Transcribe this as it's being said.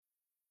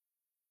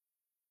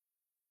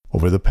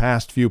Over the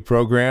past few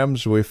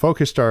programs, we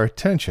focused our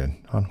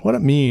attention on what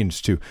it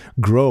means to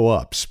grow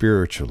up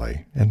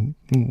spiritually and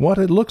what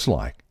it looks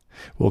like.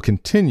 We'll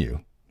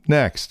continue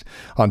next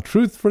on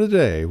Truth for the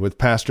Day with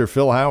Pastor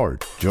Phil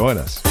Howard. Join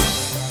us.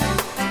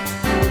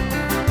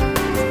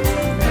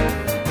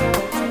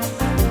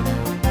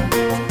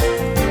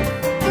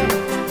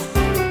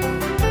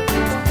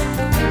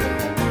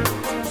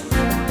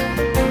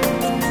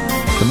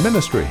 The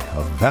ministry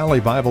of Valley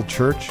Bible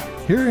Church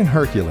here in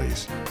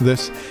Hercules.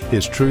 This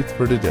is Truth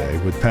for Today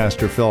with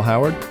Pastor Phil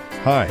Howard.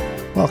 Hi,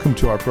 welcome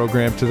to our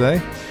program today.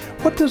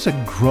 What does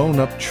a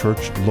grown-up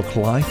church look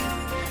like?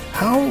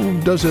 How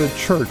does a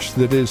church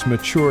that is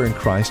mature in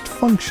Christ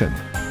function?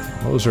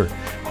 Those are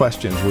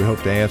questions we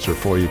hope to answer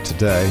for you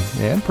today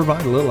and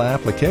provide a little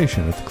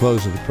application at the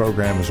close of the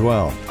program as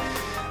well.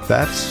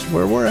 That's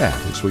where we're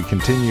at as we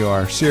continue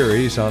our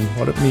series on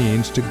what it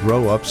means to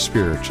grow up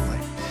spiritually.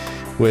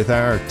 With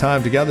our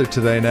time together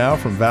today now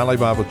from Valley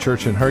Bible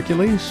Church in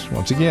Hercules,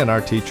 once again,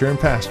 our teacher and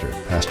pastor,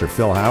 Pastor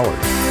Phil Howard.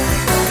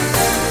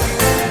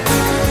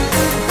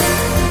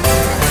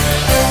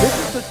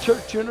 This is the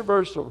church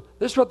universal.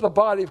 This is what the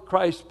body of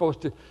Christ is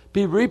supposed to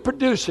be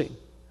reproducing.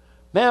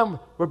 Man,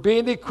 we're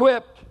being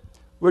equipped,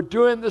 we're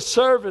doing the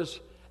service,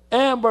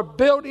 and we're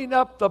building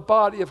up the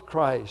body of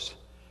Christ.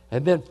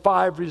 And then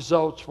 5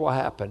 results will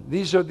happen.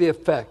 These are the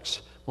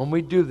effects when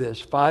we do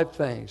this, 5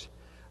 things.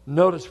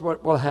 Notice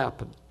what will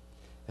happen.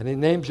 And he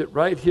names it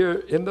right here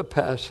in the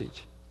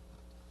passage.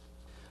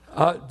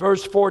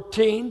 Verse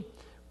 14,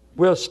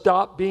 we'll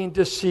stop being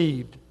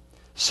deceived,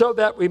 so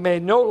that we may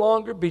no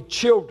longer be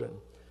children,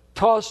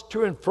 tossed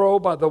to and fro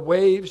by the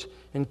waves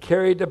and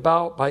carried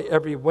about by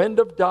every wind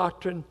of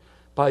doctrine,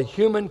 by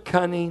human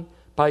cunning,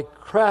 by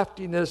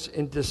craftiness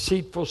and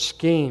deceitful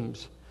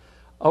schemes.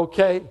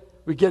 Okay,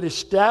 we get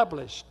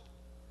established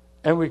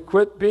and we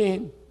quit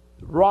being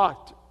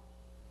rocked.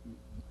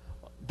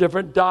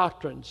 Different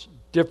doctrines,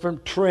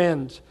 different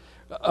trends.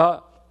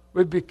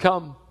 We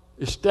become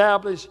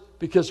established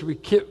because we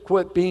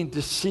quit being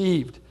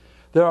deceived.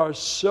 There are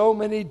so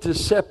many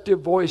deceptive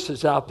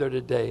voices out there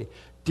today.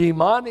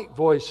 Demonic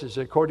voices,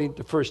 according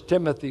to 1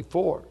 Timothy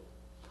 4.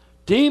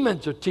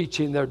 Demons are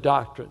teaching their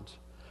doctrines.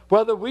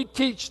 Whether we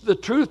teach the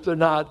truth or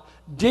not,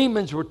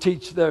 demons will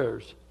teach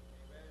theirs.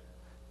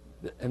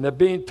 And they're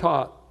being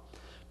taught.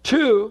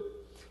 2,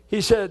 he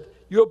said,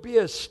 you'll be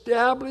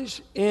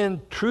established in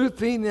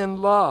truthing and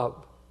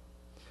love.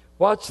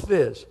 Watch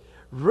this.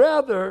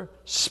 Rather,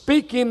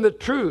 speaking the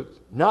truth,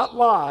 not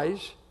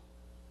lies.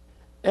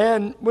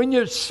 And when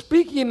you're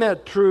speaking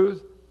that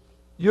truth,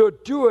 you'll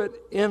do it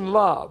in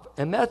love.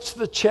 And that's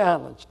the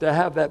challenge, to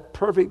have that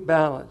perfect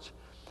balance.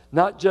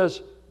 Not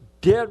just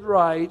dead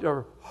right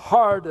or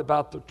hard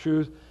about the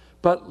truth,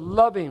 but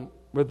loving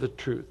with the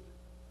truth.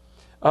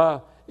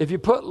 If you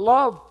put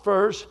love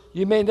first,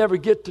 you may never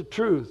get to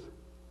truth.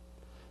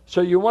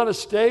 So you want to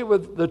stay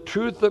with the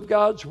truth of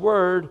God's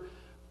Word,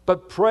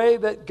 but pray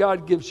that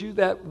God gives you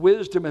that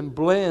wisdom and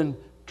blend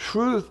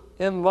truth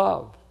and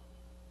love.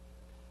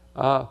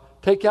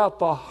 Take out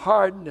the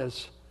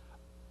hardness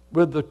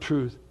with the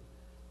truth.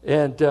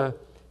 And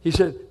he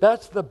said,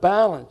 that's the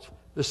balance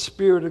the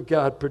Spirit of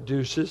God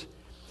produces.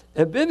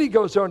 And then he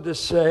goes on to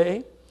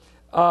say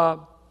that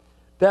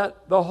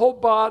the whole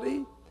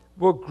body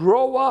will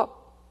grow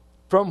up,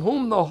 from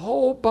whom the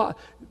whole body,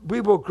 we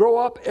will grow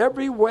up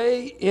every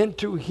way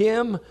into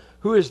Him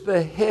who is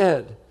the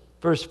head.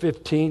 Verse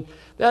 15,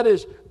 that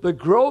is, the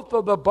growth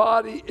of the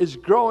body is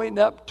growing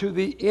up to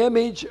the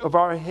image of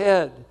our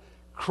head.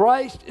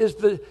 Christ is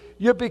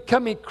you're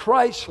becoming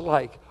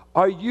Christ-like.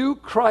 Are you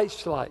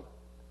Christ-like?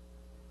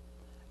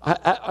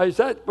 Is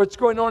that what's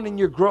going on in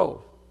your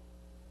growth?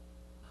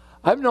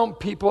 I've known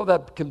people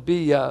that can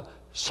be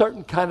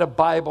certain kind of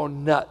Bible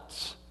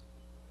nuts.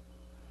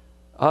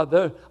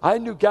 I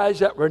knew guys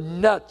that were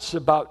nuts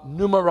about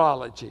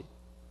numerology.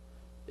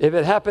 If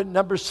it happened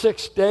number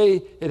 6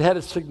 day, it had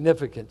a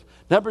significance.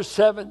 Number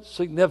 7,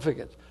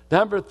 significance.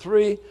 Number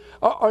 3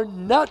 are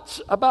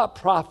nuts about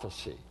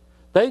prophecy.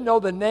 They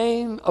know the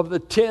name of the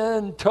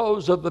 10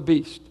 toes of the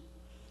beast.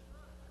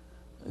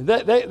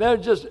 They're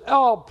just,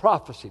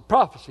 prophecy,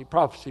 prophecy,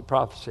 prophecy,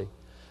 prophecy.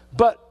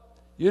 But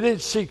you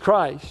didn't see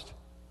Christ.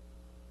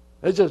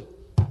 They just,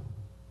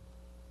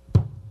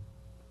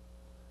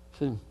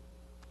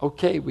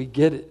 okay, we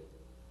get it.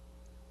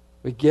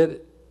 We get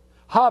it.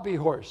 Hobby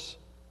horse.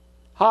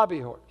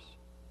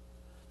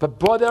 But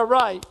boy, they're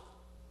right.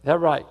 They're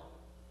right.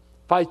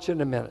 Fight you in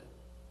a minute.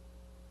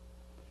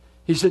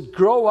 He said,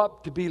 grow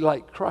up to be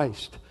like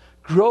Christ.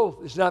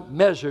 Growth is not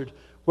measured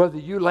whether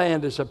you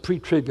land as a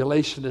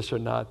pre-tribulationist or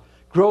not.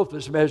 Growth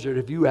is measured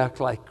if you act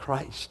like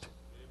Christ.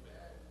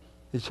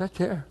 It's right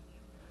there.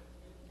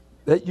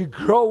 That you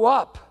grow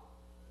up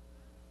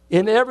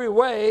in every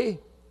way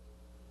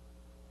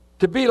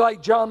to be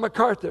like John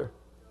MacArthur.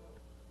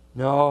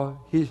 No,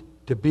 he's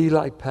to be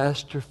like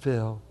Pastor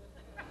Phil.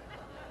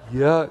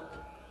 Yuck.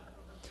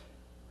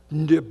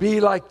 To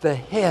be like the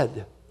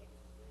head.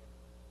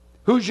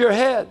 Who's your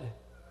head?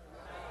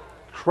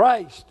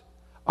 Christ.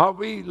 Are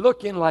we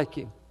looking like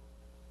Him?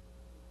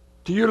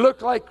 Do you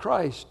look like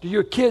Christ? Do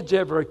your kids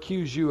ever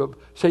accuse you of,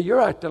 say,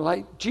 you're acting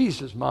like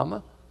Jesus,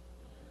 Mama?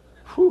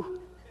 Whew.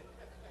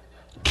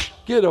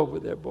 Get over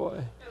there,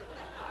 boy.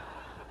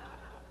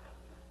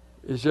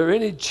 Is there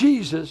any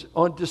Jesus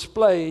on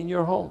display in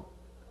your home,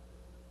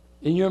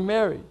 in your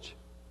marriage?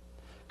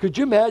 Could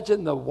you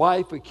imagine the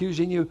wife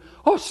accusing you,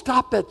 oh,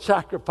 stop that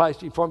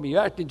sacrificing for me.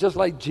 You're acting just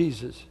like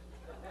Jesus.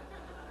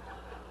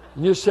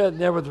 And you're sitting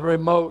there with the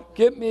remote.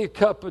 Get me a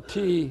cup of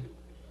tea.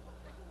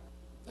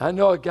 I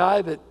know a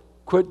guy that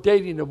quit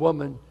dating a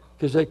woman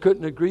because they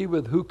couldn't agree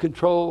with who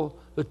controlled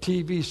the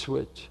TV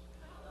switch.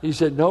 He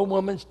said, no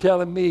woman's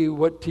telling me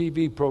what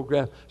TV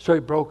program. So he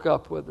broke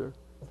up with her.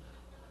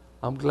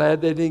 I'm glad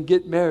they didn't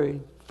get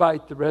married,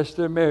 fight the rest of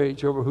their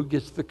marriage over who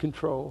gets the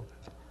control.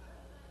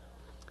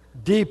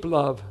 Deep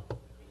love.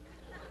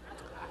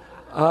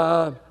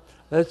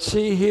 Let's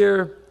see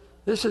here.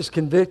 This is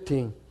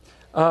convicting.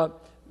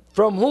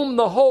 From whom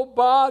the whole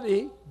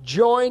body,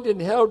 joined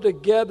and held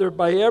together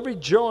by every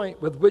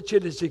joint with which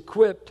it is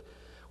equipped,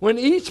 when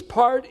each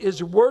part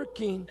is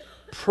working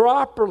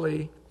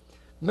properly,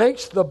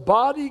 makes the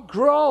body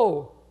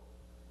grow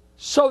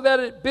so that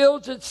it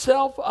builds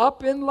itself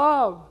up in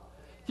love.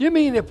 You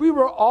mean if we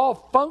were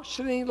all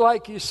functioning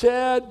like you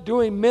said,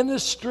 doing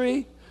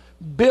ministry,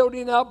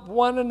 building up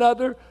one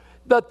another,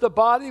 that the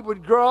body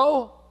would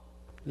grow?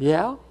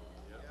 Yeah,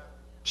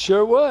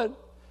 sure would.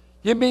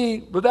 You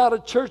mean without a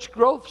church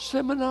growth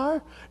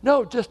seminar?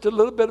 No, just a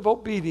little bit of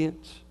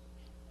obedience.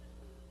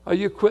 Are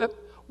you equipped?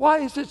 Why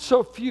is it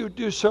so few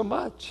do so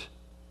much?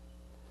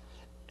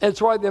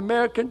 That's why the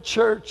American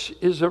church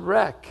is a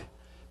wreck.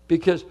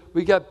 Because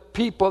we got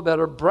people that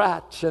are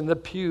brats in the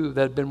pew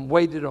that have been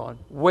waited on,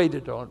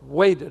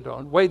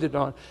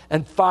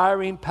 and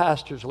firing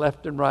pastors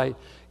left and right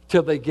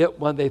till they get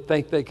one they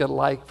think they could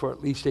like for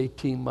at least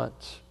 18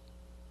 months.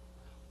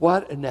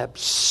 What an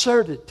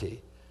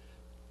absurdity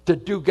to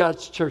do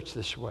God's church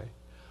this way.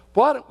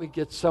 Why don't we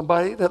get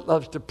somebody that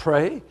loves to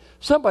pray,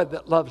 somebody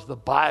that loves the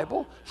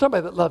Bible,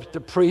 somebody that loves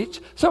to preach,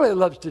 somebody that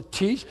loves to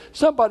teach,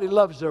 somebody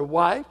loves their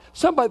wife,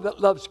 somebody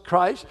that loves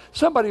Christ,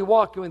 somebody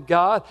walking with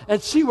God,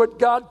 and see what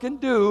God can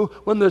do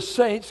when the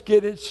saints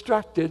get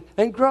instructed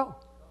and grow.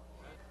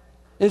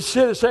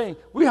 Instead of saying,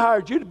 we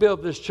hired you to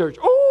build this church.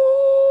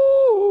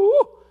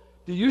 Oh,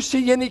 do you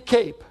see any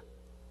cape?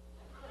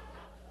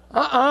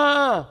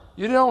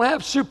 You don't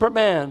have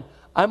Superman.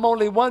 I'm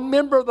only one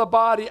member of the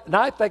body, and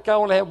I think I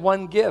only have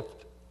one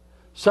gift.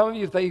 Some of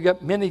you think you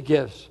got many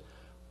gifts.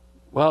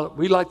 Well,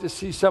 we like to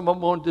see some of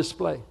them on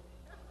display.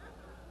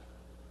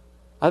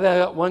 I think I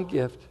got one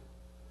gift.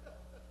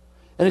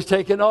 And it's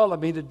taken all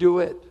of me to do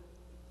it.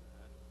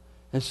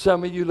 And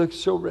some of you look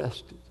so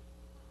rested.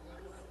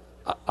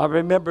 I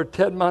remember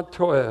Ted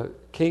Montoya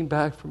came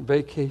back from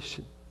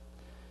vacation.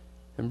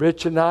 And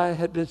Rich and I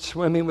had been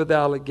swimming with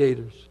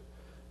alligators,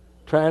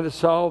 trying to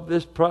solve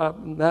this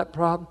problem, that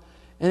problem.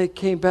 And he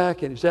came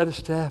back and he was at a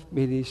staff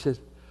meeting. He said,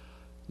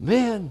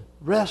 men,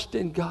 rest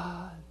in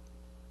God.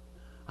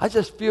 I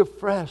just feel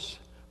fresh.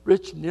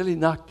 Rich nearly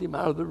knocked him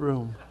out of the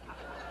room.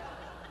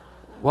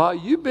 While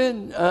you've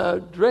been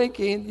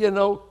drinking,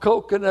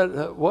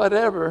 coconut,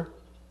 whatever,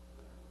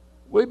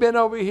 we've been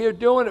over here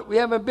doing it. We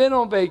haven't been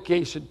on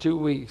vacation 2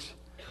 weeks.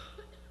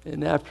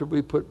 And after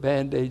we put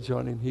Band-Aids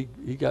on him,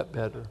 he got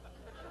better.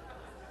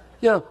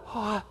 You're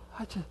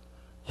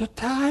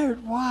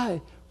tired.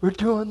 Why? We're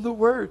doing the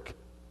work.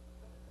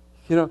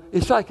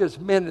 It's like us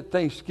men at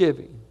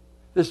Thanksgiving.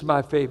 This is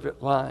my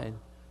favorite line.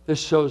 This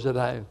shows that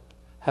I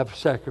have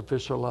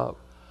sacrificial love.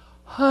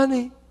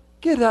 Honey,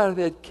 get out of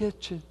that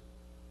kitchen.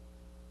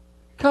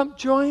 Come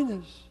join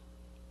us.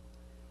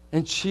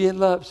 And she in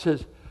love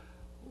says,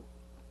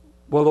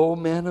 well, old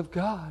man of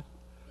God,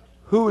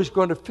 who is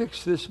going to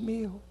fix this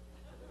meal?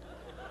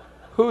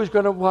 Who is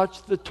going to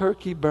watch the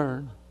turkey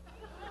burn?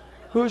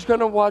 Who's going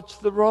to watch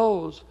the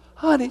rolls?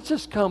 Honey,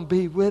 just come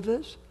be with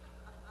us.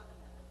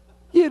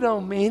 You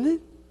don't mean it.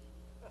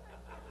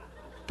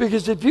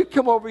 Because if you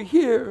come over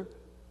here,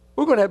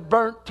 we're going to have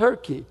burnt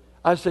turkey.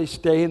 I say,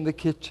 stay in the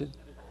kitchen.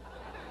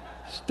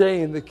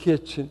 Stay in the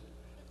kitchen.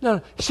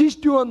 No, she's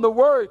doing the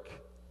work.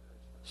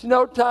 There's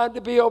no time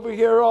to be over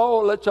here,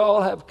 let's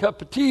all have a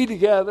cup of tea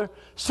together.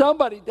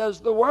 Somebody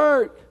does the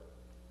work.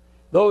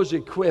 Those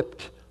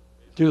equipped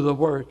do the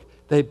work.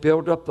 They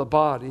build up the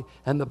body,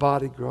 and the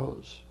body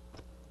grows.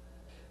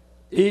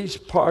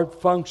 Each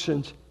part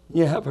functions.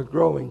 You have a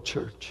growing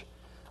church.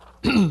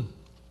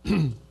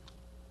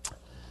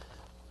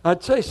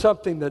 I'd say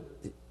something that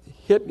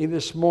hit me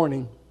this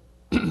morning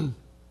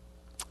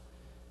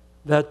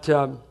that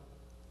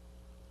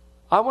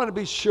I want to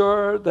be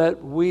sure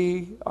that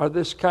we are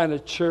this kind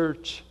of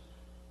church.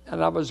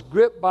 And I was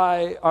gripped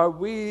by, are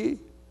we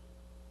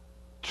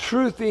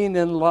truthing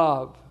in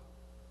love?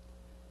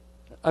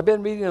 I've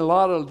been reading a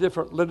lot of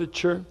different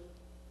literature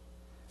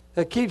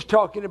that keeps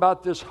talking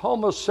about this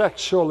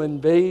homosexual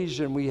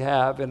invasion we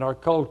have in our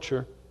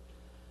culture.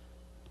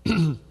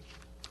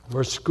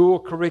 Where school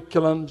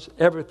curriculums,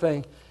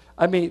 everything.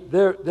 I mean,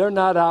 they're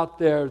not out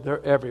there,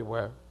 they're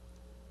everywhere.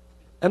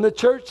 And the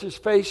church is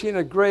facing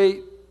a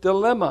great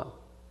dilemma.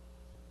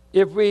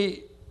 if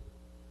we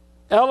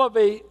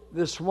elevate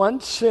this one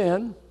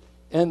sin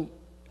and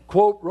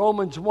quote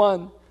Romans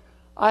 1,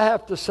 I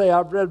have to say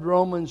I've read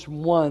Romans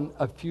 1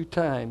 a few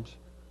times.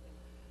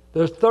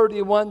 There's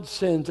 31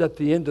 sins at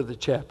the end of the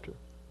chapter.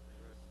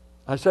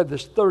 I said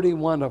there's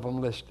 31 of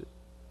them listed,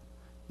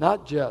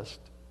 not just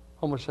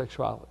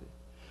homosexuality.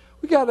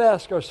 We got to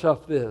ask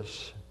ourselves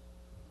this: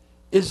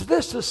 is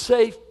this a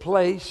safe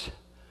place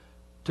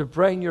to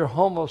bring your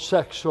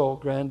homosexual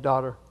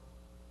granddaughter?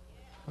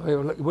 A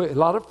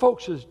lot of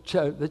folks are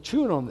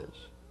chewing on this.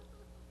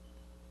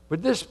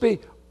 Would this be,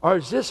 or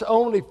is this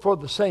only for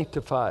the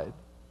sanctified?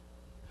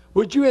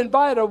 Would you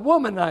invite a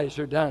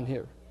womanizer down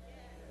here?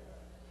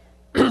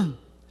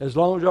 As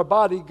long as our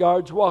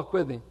bodyguards walk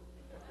with him.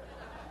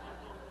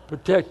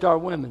 Protect our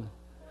women.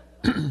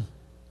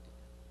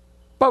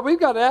 But we've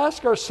got to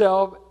ask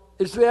ourselves,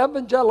 is the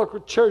evangelical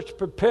church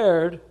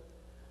prepared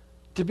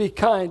to be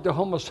kind to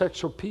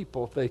homosexual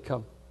people if they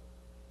come?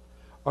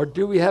 Or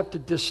do we have to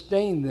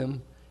disdain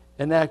them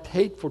and act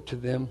hateful to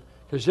them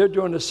because they're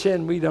doing a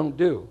sin we don't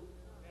do?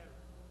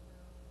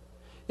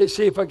 You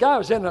see, if a guy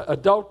was an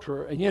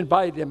adulterer and you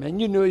invited him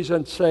and you knew he's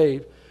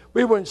unsaved,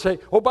 we wouldn't say,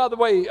 oh, by the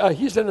way,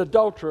 he's an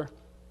adulterer.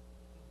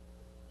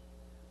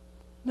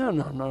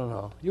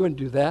 No. You wouldn't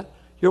do that.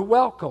 You're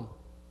welcome.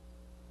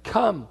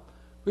 Come.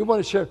 We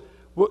want to share.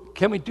 Well,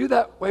 can we do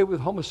that way with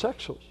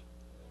homosexuals?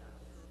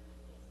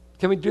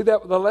 Can we do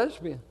that with a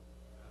lesbian?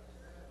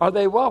 Are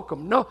they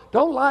welcome? No,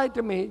 don't lie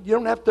to me. You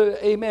don't have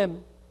to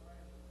amen.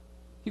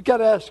 You've got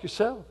to ask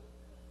yourself.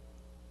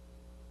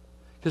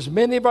 Because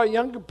many of our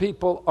younger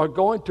people are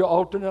going to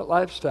alternate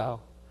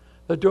lifestyle.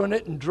 They're doing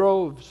it in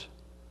droves.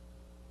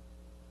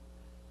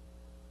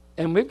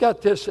 And we've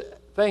got this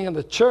thing in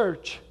the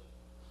church.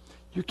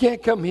 You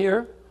can't come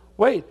here.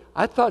 Wait,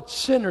 I thought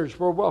sinners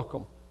were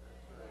welcome.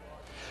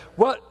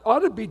 What ought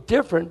to be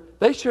different,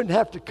 they shouldn't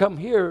have to come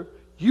here.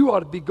 You ought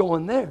to be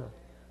going there.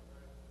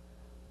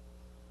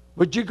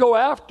 Would you go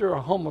after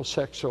a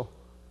homosexual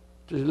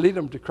to lead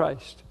them to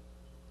Christ?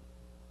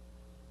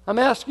 I'm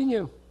asking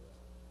you.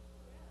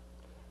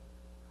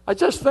 I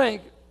just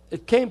think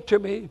it came to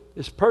me,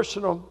 it's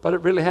personal, but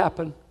it really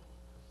happened.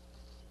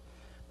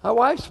 My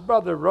wife's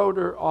brother wrote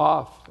her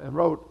off and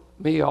wrote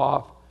me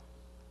off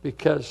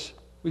because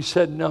we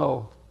said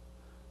no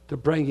to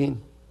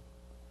bringing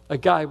a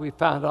guy we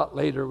found out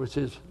later was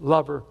his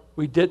lover.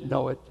 We didn't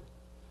know it.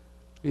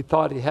 We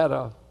thought he had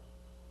a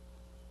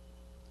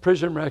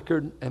prison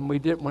record, and we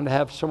didn't want to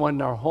have someone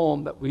in our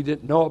home that we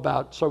didn't know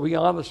about. So we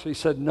honestly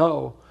said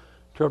no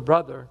to a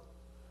brother.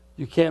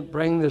 You can't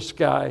bring this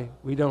guy.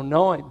 We don't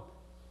know him.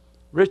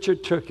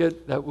 Richard took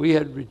it that we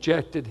had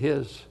rejected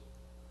his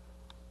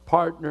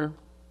partner,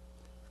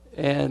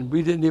 and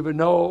we didn't even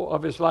know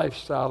of his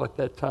lifestyle at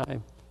that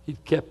time.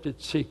 He'd kept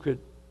it secret,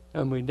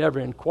 and we never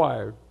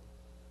inquired.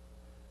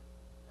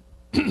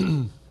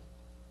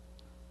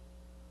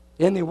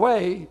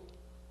 Anyway,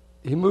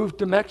 he moved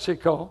to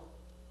Mexico,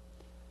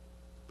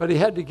 but he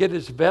had to get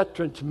his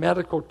veterans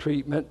medical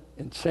treatment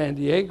in San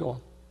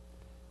Diego.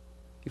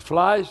 He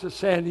flies to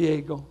San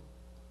Diego,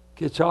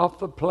 gets off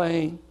the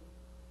plane,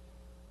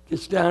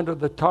 gets down to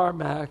the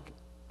tarmac,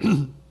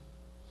 and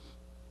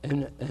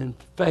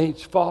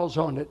faints, falls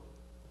on it,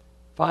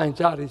 finds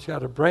out he's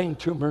got a brain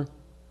tumor,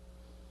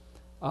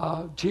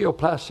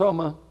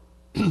 glioblastoma,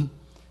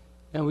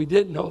 and we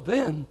didn't know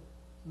then,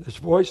 this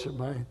voice of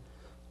mine,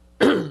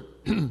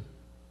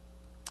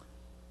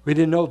 we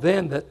didn't know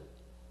then that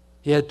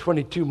he had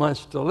 22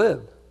 months to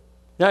live.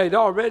 Now, he'd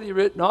already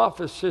written off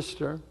his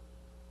sister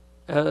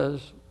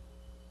as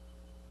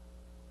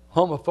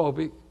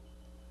homophobic.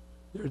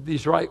 There are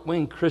these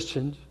right-wing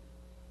Christians.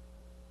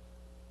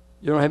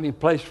 You don't have any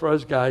place for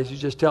us guys. You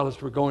just tell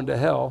us we're going to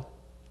hell.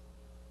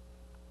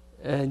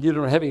 And you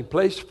don't have any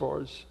place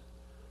for us.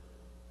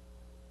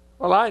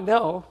 Well, I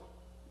know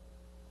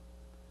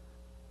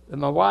that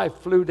my wife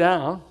flew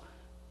down,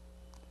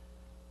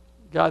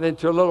 got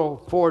into a little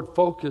Ford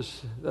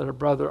Focus that her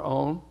brother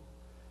owned,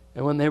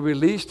 and when they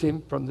released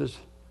him from this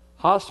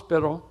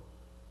hospital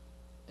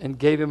and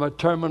gave him a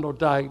terminal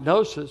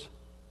diagnosis,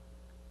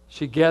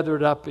 she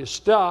gathered up his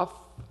stuff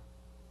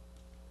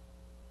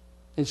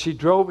and she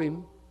drove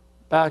him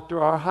back to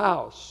our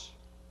house.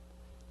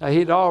 Now,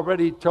 he'd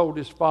already told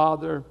his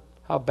father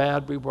how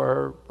bad we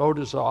were, wrote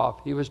us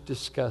off. He was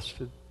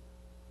disgusted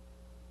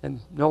and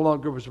no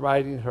longer was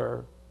writing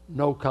her,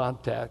 no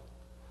contact.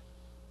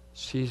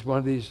 She's one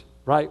of these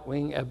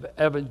right-wing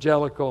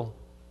evangelical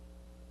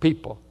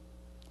people.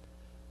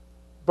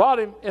 Brought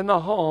him in the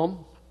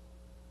home,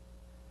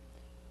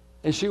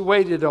 and she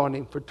waited on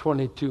him for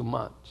 22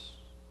 months.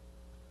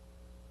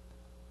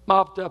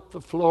 Mopped up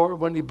the floor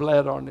when he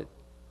bled on it.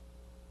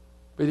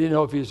 We didn't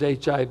know if he was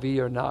HIV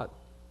or not.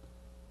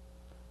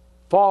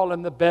 Fall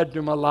in the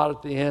bedroom a lot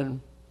at the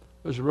end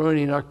was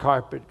ruining our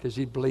carpet because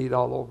he'd bleed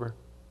all over.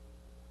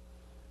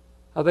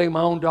 I think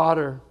my own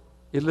daughter,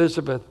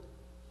 Elizabeth,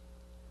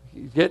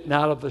 getting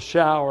out of the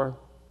shower,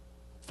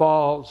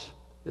 falls.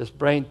 This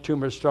brain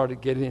tumor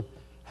started getting him.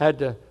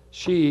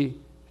 She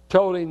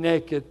totally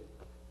naked,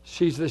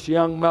 she's this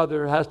young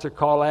mother, has to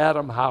call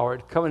Adam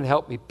Howard, come and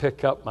help me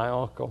pick up my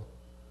uncle.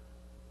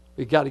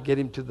 We got to get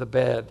him to the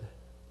bed.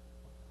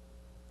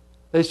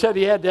 They said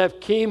he had to have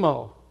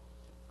chemo.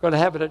 Going to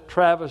have it at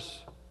Travis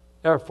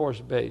Air Force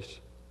Base.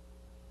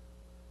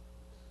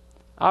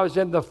 I was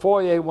in the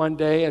foyer one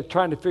day and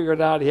trying to figure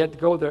it out. He had to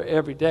go there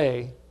every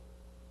day.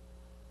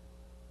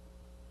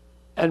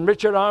 And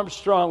Richard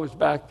Armstrong was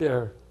back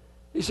there.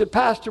 He said,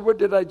 Pastor, what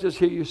did I just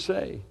hear you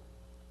say?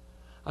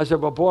 I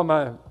said, well, boy,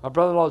 my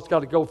brother-in-law's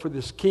got to go for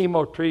this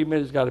chemo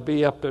treatment. He's got to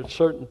be up at a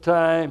certain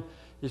time.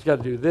 He's got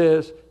to do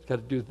this. He's got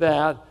to do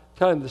that.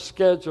 Tell him the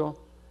schedule.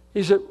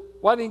 He said,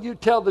 why didn't you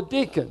tell the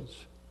deacons?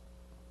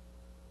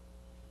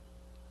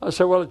 I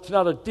said, well, it's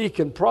not a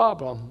deacon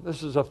problem.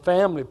 This is a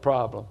family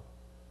problem.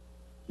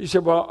 He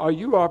said, well, are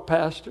you our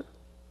pastor?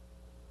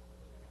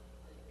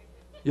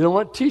 You don't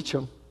want to teach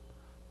them.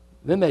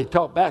 Then they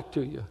talk back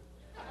to you.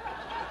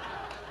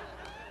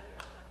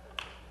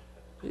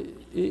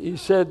 He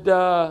said,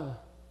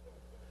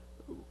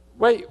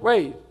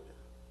 wait.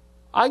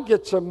 I can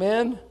get some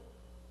men.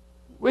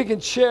 We can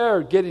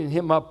share getting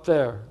him up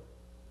there.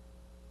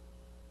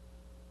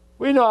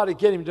 We know how to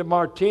get him to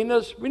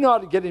Martinez. We know how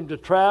to get him to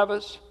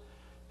Travis.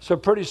 So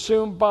pretty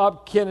soon,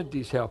 Bob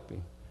Kennedy's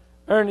helping.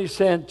 Ernie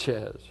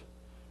Sanchez.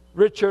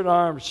 Richard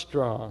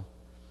Armstrong.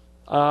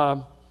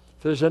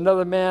 There's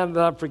another man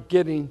that I'm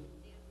forgetting.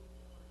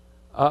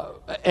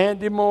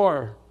 Andy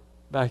Moore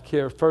back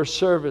here, first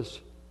service.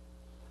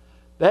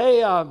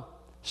 They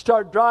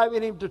start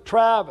driving him to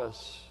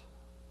Travis.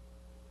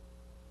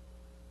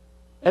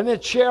 And then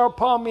Cheryl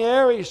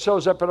Palmieri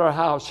shows up at our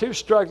house. She was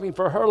struggling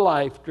for her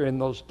life during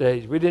those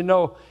days. We didn't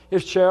know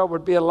if Cheryl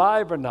would be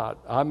alive or not.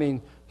 I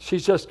mean,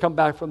 she's just come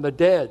back from the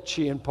dead,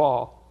 she and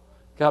Paul.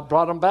 God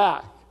brought them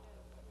back.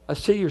 I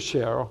see you,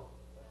 Cheryl.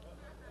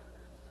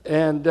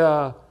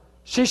 And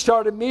she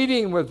started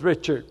meeting with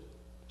Richard.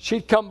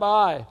 She'd come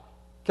by.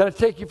 Can I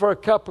take you for a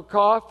cup of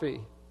coffee?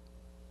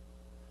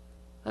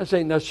 I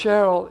say, now,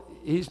 Cheryl,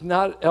 he's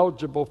not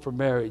eligible for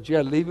marriage. You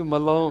got to leave him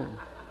alone.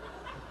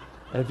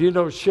 And if you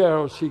know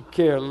Cheryl, she'd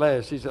care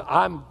less. He said,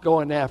 I'm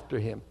going after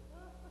him.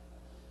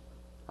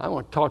 I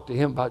want to talk to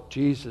him about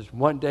Jesus.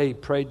 One day he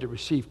prayed to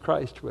receive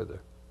Christ with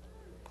her.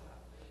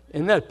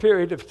 In that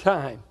period of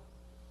time,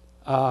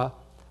 I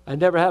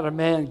never had a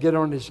man get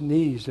on his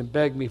knees and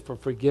beg me for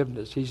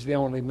forgiveness. He's the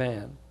only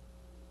man.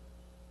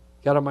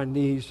 Got on my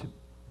knees,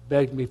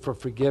 begged me for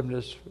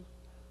forgiveness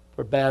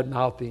for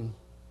bad-mouthing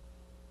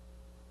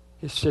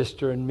his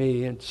sister and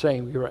me and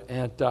saying we were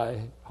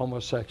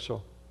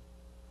anti-homosexual.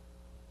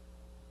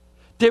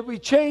 Did we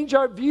change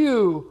our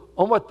view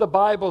on what the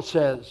Bible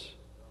says?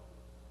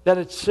 That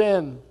it's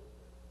sin.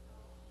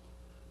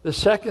 The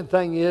second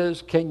thing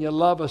is, can you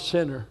love a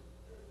sinner?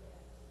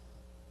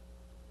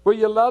 Will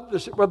you love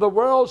this? Will the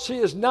world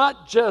see us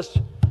not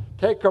just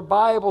take our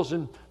Bibles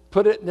and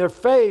put it in their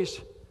face,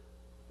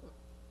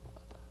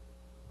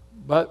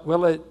 but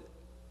will it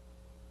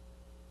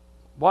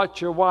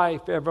watch your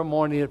wife every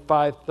morning at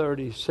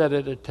 5:30 sit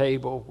at a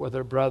table with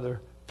her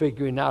brother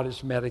figuring out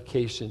his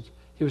medications?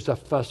 He was a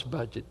fuss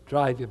budget,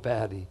 drive you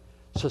batty,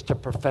 such a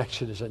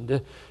perfectionist, and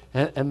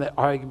the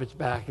arguments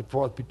back and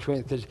forth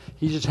between, because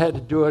he just had to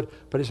do it,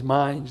 but his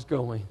mind's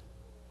going.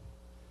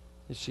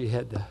 And she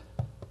had to.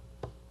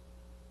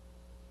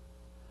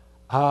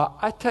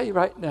 I tell you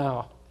right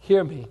now,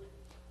 hear me.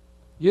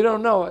 You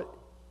don't know it.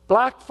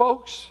 Black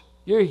folks,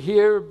 you're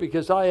here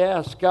because I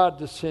asked God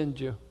to send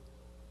you.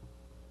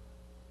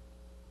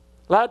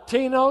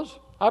 Latinos,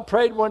 I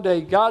prayed one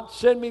day, God,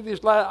 send me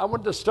these. I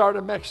wanted to start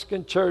a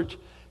Mexican church.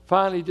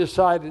 Finally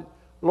decided,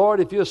 Lord,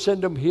 if you'll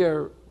send them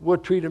here, we'll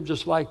treat them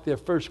just like they're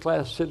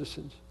first-class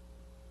citizens.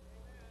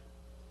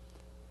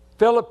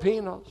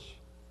 Filipinos,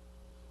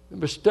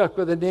 we're stuck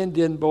with an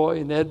Indian boy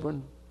in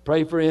Edwin.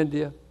 Pray for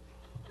India.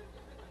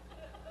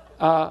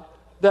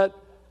 That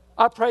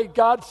I prayed,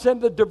 God,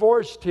 send the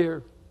divorced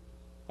here.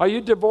 Are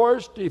you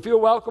divorced? Do you feel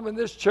welcome in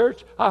this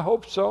church? I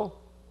hope so.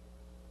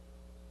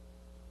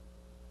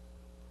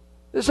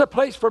 This is a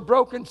place for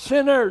broken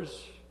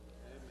sinners.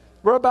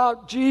 We're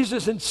about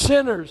Jesus and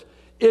sinners.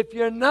 If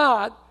you're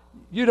not,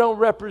 you don't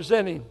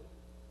represent him.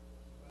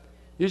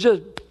 You're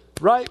just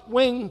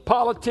right-wing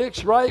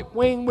politics,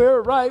 right-wing,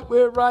 we're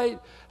right.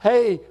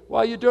 Hey,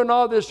 while you're doing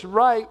all this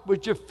right,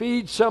 would you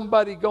feed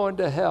somebody going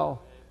to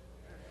hell?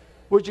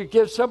 Would you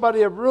give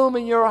somebody a room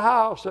in your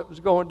house that was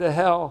going to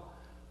hell?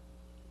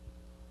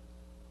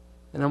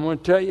 And I'm going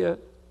to tell you,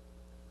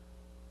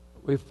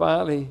 we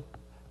finally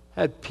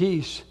had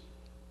peace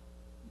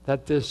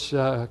that this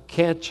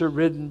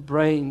cancer-ridden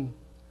brain,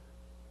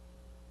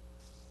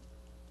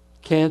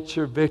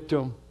 cancer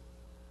victim,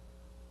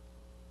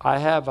 I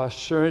have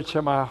assurance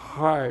in my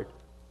heart.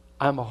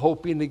 I'm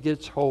hoping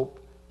against hope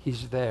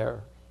he's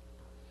there.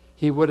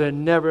 He would have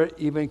never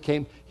even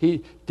came.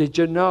 Did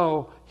you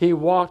know he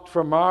walked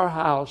from our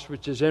house,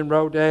 which is in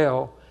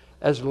Rodale,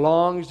 as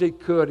long as he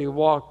could. He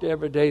walked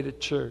every day to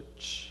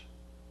church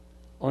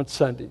on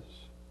Sundays.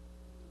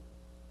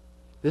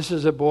 This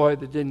is a boy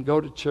that didn't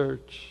go to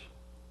church.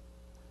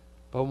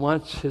 But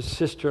once his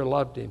sister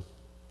loved him.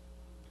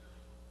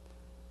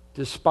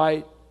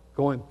 despite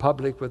going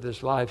public with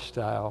his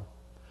lifestyle.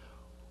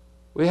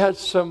 We had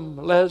some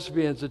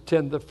lesbians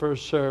attend the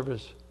first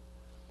service.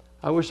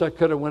 I wish I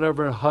could have went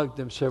over and hugged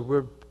them and said,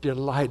 we're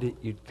delighted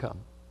you'd come.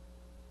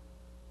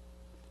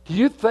 Do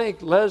you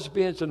think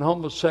lesbians and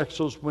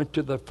homosexuals went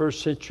to the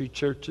first century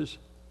churches?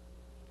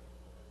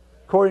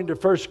 According to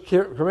 1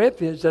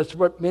 Corinthians, that's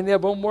what many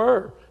of them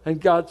were,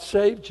 and God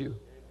saved you.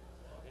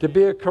 To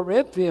be a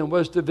Corinthian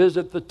was to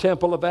visit the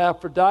temple of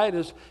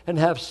Aphrodite and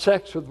have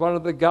sex with one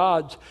of the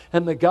gods,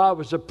 and the god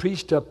was a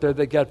priest up there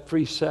that got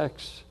free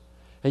sex,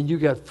 and you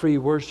got free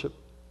worship.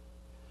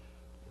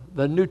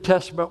 The New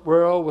Testament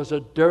world was a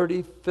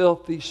dirty,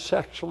 filthy,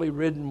 sexually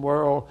ridden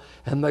world,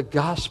 and the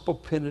gospel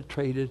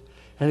penetrated,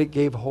 and it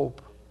gave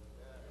hope.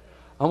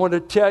 I want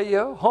to tell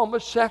you,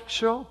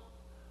 homosexual,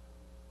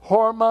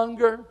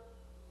 whoremonger,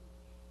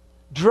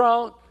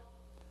 drunk,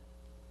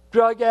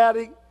 drug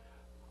addict,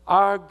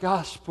 our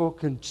gospel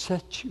can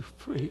set you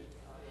free.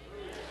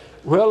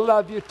 We'll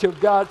love you till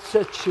God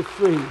sets you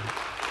free.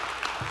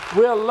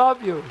 We'll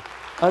love you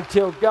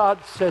until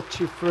God sets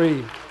you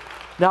free.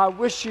 Now, I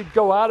wish you'd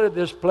go out of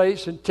this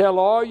place and tell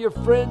all your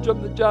friends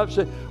on the job,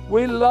 say,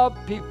 we love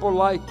people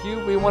like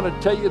you. We want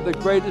to tell you the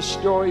greatest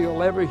story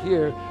you'll ever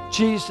hear.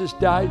 Jesus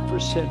died for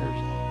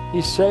sinners.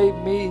 He saved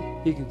me.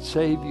 He can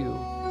save you.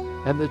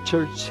 And the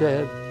church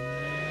said,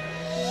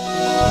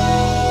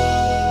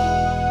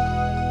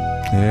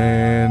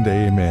 and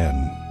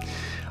amen.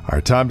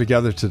 Our time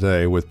together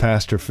today with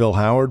Pastor Phil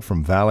Howard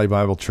from Valley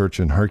Bible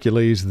Church in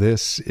Hercules.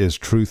 This is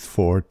Truth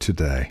for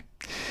Today.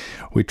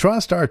 We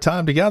trust our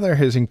time together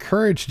has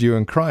encouraged you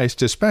in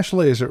Christ,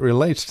 especially as it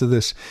relates to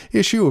this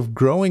issue of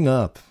growing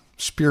up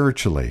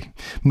spiritually,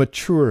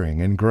 maturing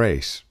in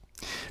grace.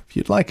 If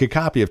you'd like a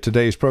copy of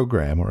today's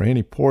program or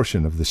any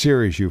portion of the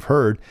series you've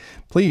heard,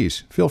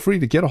 please feel free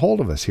to get a hold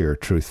of us here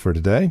at Truth for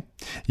Today.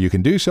 You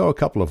can do so a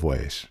couple of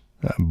ways.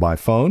 By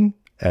phone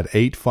at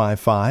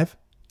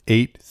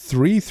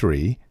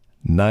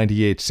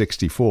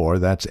 855-833-9864.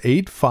 That's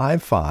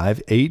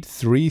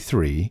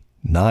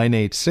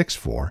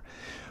 855-833-9864.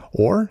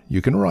 Or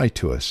you can write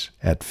to us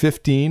at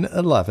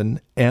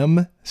 1511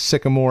 M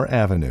Sycamore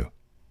Avenue,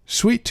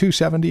 Suite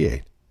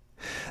 278.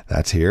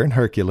 That's here in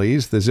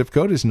Hercules. The zip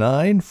code is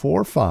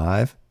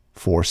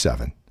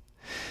 94547.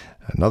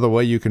 Another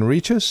way you can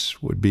reach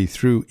us would be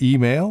through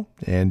email,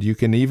 and you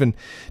can even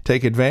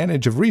take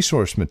advantage of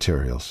resource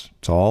materials.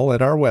 It's all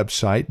at our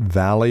website,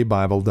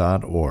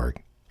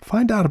 valleybible.org.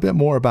 Find out a bit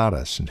more about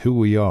us and who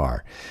we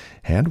are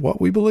and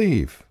what we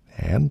believe.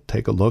 And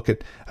take a look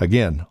at,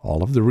 again,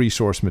 all of the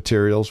resource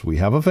materials we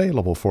have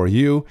available for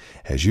you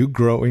as you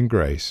grow in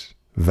grace.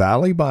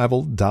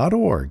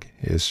 valleybible.org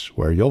is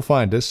where you'll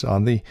find us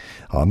on the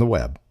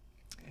web.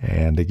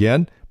 And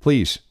again,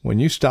 please, when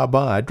you stop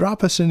by,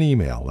 drop us an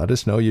email. Let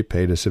us know you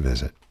paid us a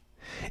visit.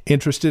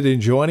 Interested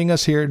in joining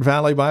us here at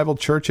Valley Bible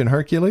Church in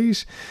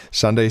Hercules?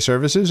 Sunday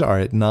services are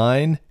at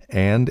 9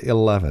 and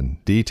 11.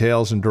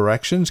 Details and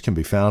directions can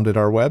be found at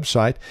our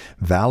website,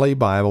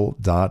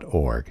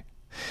 valleybible.org.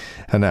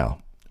 And now,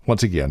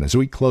 once again, as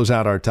we close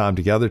out our time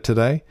together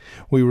today,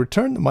 we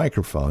return the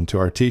microphone to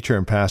our teacher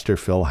and pastor,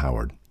 Phil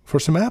Howard, for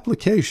some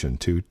application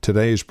to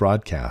today's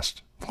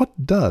broadcast.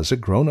 What does a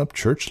grown-up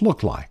church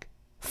look like?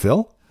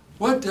 Phil?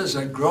 what does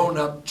a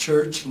grown-up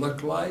church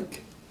look like?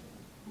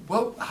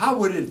 Well, how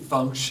would it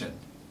function?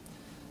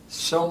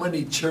 So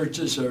many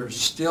churches are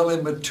still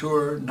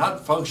immature,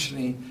 not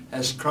functioning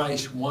as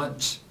Christ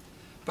wants.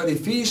 But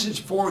Ephesians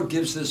 4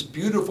 gives this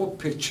beautiful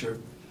picture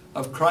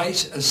of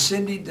Christ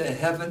ascending to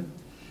heaven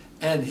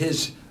and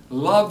his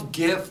love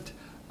gift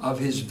of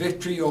his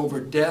victory over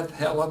death,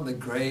 hell, and the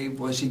grave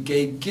was he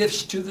gave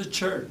gifts to the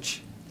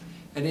church.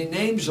 And he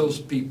names those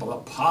people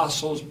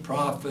apostles,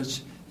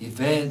 prophets,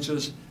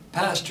 evangelists,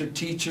 pastor,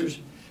 teachers.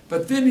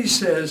 But then he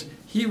says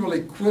he will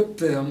equip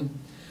them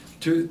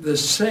to the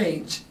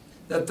saints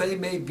that they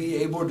may be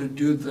able to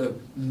do the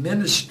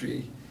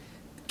ministry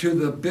to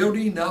the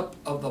building up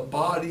of the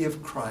body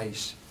of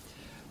Christ.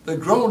 The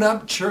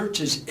grown-up church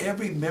is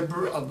every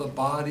member of the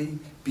body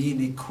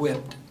being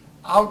equipped,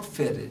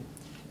 outfitted,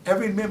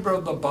 every member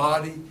of the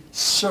body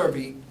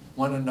serving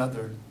one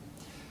another.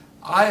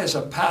 I, as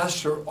a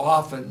pastor,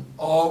 often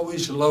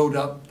always load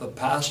up the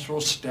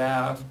pastoral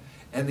staff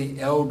and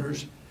the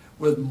elders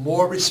with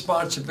more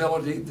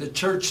responsibility. The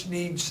church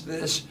needs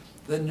this,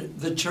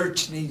 the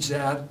church needs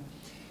that.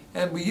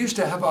 And we used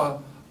to have a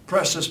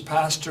precious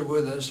pastor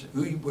with us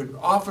who would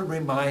often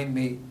remind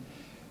me,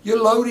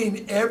 you're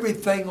loading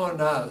everything on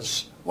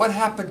us. What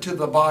happened to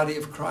the body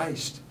of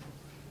Christ?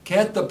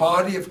 Can't the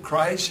body of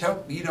Christ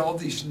help meet all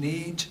these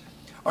needs?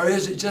 Or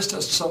is it just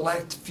a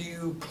select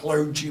few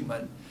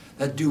clergymen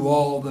that do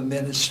all the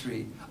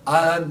ministry?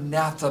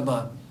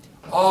 Anathema.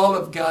 All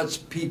of God's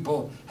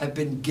people have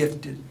been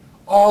gifted.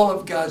 All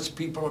of God's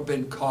people have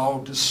been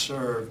called to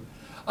serve.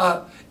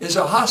 Is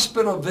a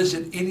hospital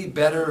visit any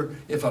better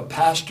if a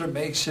pastor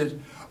makes it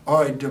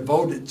or a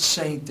devoted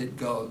saint that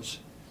goes?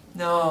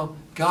 No,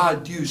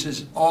 God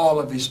uses all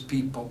of his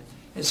people.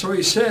 And so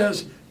he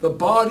says the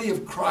body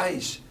of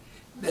Christ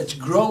that's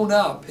grown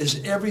up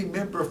is every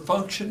member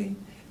functioning,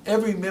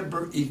 every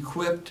member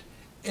equipped,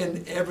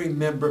 and every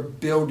member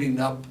building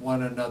up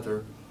one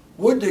another.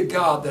 Would to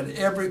God that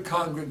every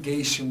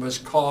congregation was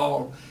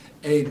called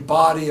a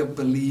body of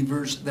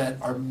believers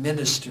that are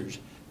ministers.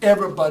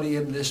 Everybody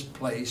in this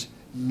place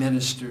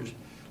ministers.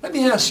 Let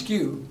me ask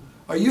you,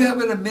 are you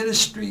having a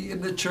ministry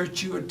in the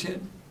church you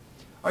attend?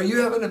 Are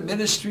you having a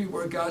ministry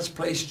where God's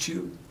placed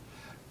you?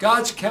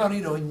 God's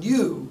counting on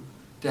you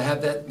to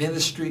have that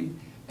ministry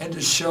and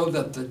to show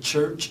that the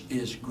church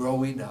is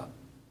growing up.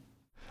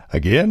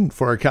 Again,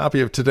 for a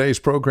copy of today's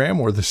program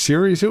or the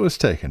series it was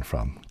taken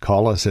from,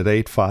 call us at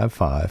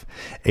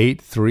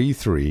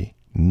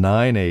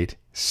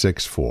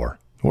 855-833-9864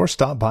 or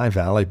stop by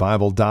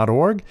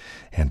valleybible.org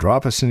and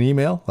drop us an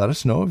email. Let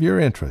us know of your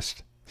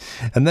interest.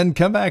 And then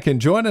come back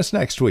and join us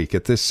next week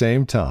at this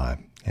same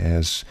time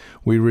as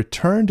we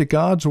return to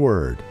God's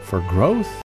Word for growth